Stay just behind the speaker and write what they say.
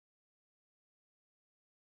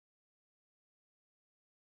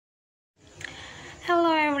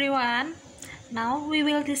Hello everyone. Now we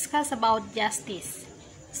will discuss about justice.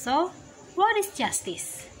 So, what is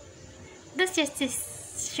justice? Does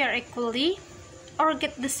justice share equally or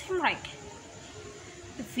get the same right?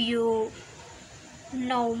 If you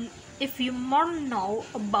more know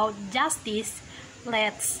about justice,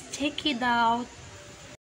 let's check it out.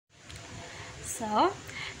 So,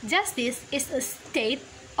 justice is a state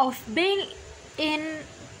of being in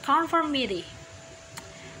conformity,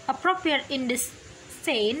 appropriate in the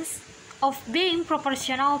sense of being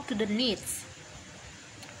proportional to the needs.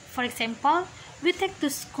 For example, we take to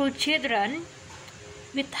school children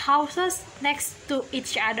with houses next to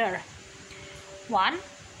each other. One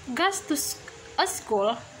goes to a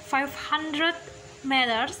school 500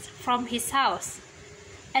 meters from his house,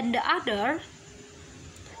 and the other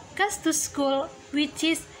goes to school which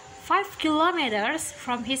is 5 kilometers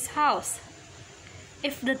from his house.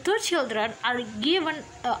 If the two children are given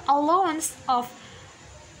an allowance of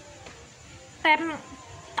 10,000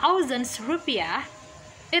 rupiah,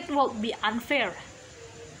 it will be unfair.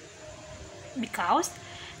 Because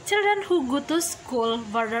children who go to school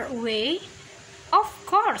further away, of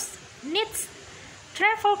course, needs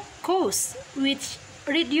travel costs which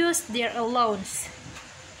reduce their allowance.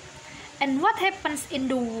 And what happens in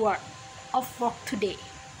the world of work today?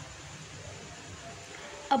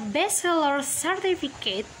 A bachelor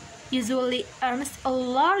certificate usually earns a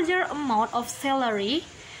larger amount of salary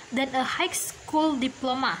than a high school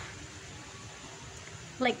diploma.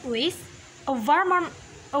 Likewise, a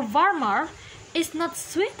farmer is not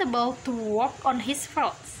suitable to work on his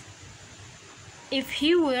fields if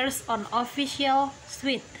he wears an official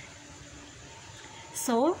suit.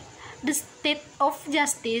 So, the state of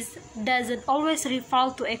justice doesn't always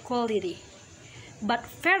refer to equality, but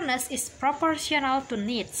fairness is proportional to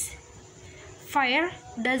needs. Fair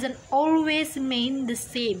doesn't always mean the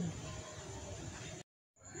same.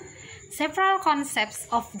 Several concepts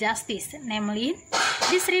of justice, namely,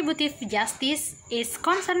 distributive justice is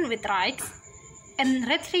concerned with rights, and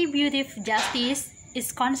retributive justice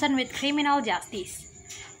is concerned with criminal justice.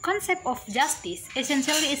 Concept of justice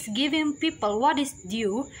essentially is giving people what is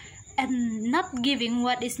due and not giving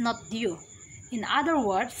what is not due. In other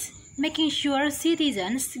words, making sure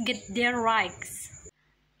citizens get their rights.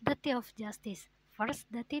 Duty of justice.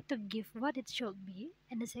 First, duty to give what it should be,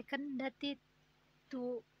 and the second, duty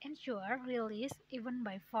to ensure release even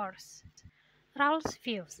by force. Rawls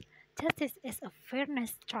views justice as a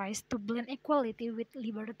fairness tries to blend equality with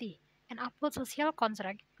liberty and uphold social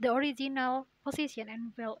contract, the original position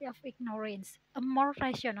and veil of ignorance, a more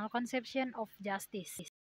rational conception of justice.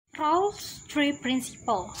 Rawls' three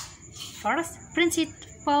principles. First,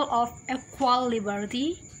 principle of equal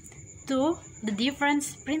liberty. Two, the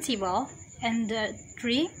difference principle. And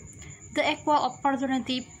three, the equal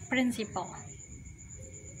opportunity principle.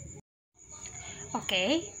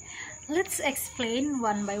 Okay, let's explain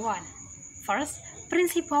one by one. First,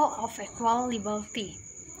 principle of equal liberty.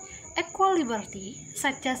 Equal liberty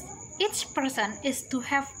suggests each person is to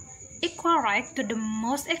have equal right to the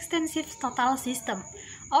most extensive total system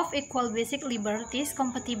of equal basic liberties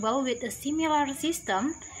compatible with a similar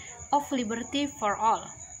system of liberty for all.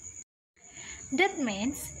 That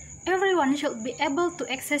means everyone should be able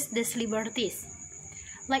to access these liberties,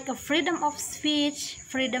 like a freedom of speech,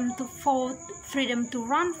 freedom to vote, freedom to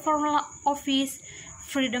run for office,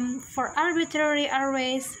 freedom for arbitrary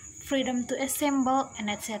arrest, freedom to assemble, and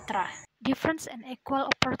etc. Difference and equal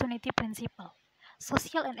opportunity principle.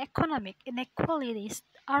 Social and economic inequalities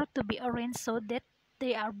are to be arranged so that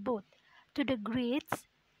they are both to the great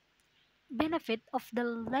benefit of the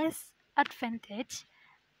less advantaged,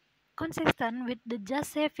 consistent with the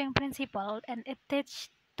just saving principle, and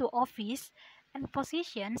attached to office and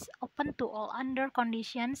positions open to all under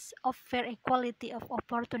conditions of fair equality of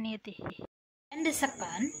opportunity. And the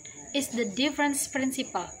second is the difference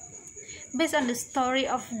principle. Based on the story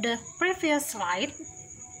of the previous slide,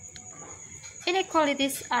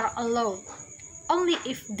 inequalities are allowed only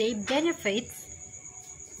if they benefit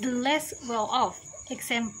the less well-off.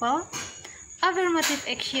 Example, affirmative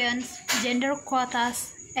actions, gender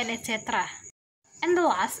quotas, and etc. And the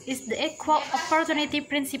last is the equal opportunity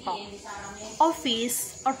principle.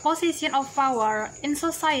 Office or position of power in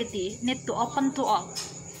society need to open to all.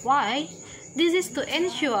 Why? This is to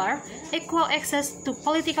ensure equal access to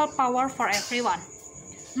political power for everyone,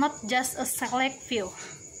 not just a select few.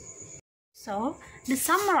 So, the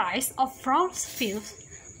summary of Rawls' views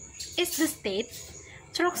is the state,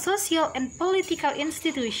 through social and political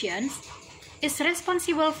institutions, is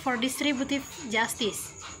responsible for distributive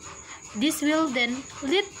justice. This will then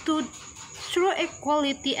lead to true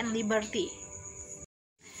equality and liberty.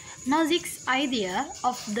 Nozik's idea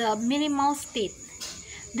of the minimal state.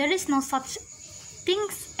 There is no such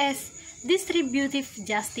things as distributive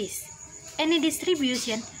justice. Any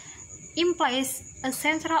distribution implies a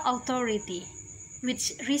central authority,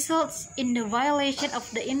 which results in the violation of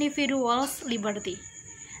the individual's liberty.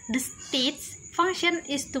 The state's function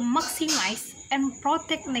is to maximize and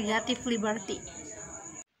protect negative liberty.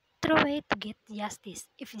 True way to get justice,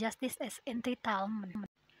 if justice is entitlement.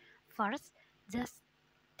 First,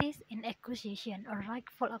 justice in accusation or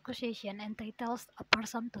rightful accusation entitles a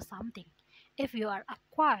person to something. If you are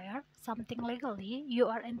acquire something legally, you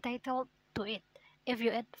are entitled to it. If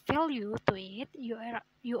you add value to it,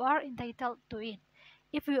 you are entitled to it.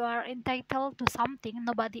 If you are entitled to something,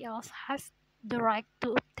 nobody else has the right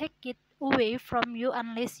to take it away from you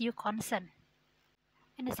unless you consent.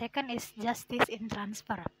 And the second is justice in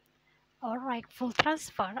transfer. Or rightful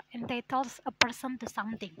transfer entitles a person to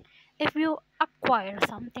something. If you acquire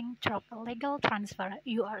something through a legal transfer,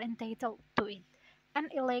 you are entitled to it. An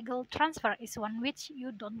illegal transfer is one which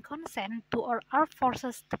you don't consent to or are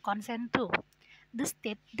forced to consent to. The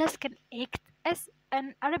state thus can act as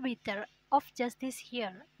an arbiter of justice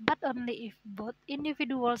here, but only if both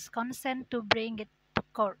individuals consent to bring it to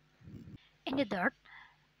court. In the third,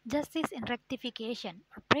 justice in rectification,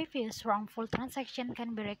 a previous wrongful transaction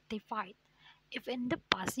can be rectified. If in the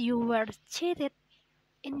past you were cheated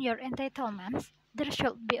in your entitlements, there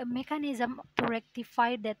should be a mechanism to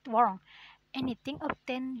rectify that wrong. Anything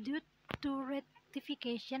obtained due to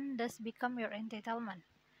rectification does become your entitlement.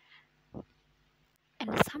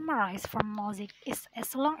 And summarize from logic is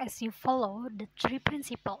as long as you follow the three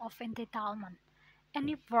principles of entitlement,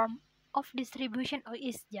 any form of distribution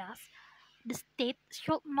is just. The state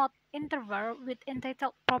should not interfere with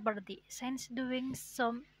entitled property, since doing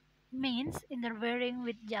so means interfering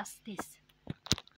with justice.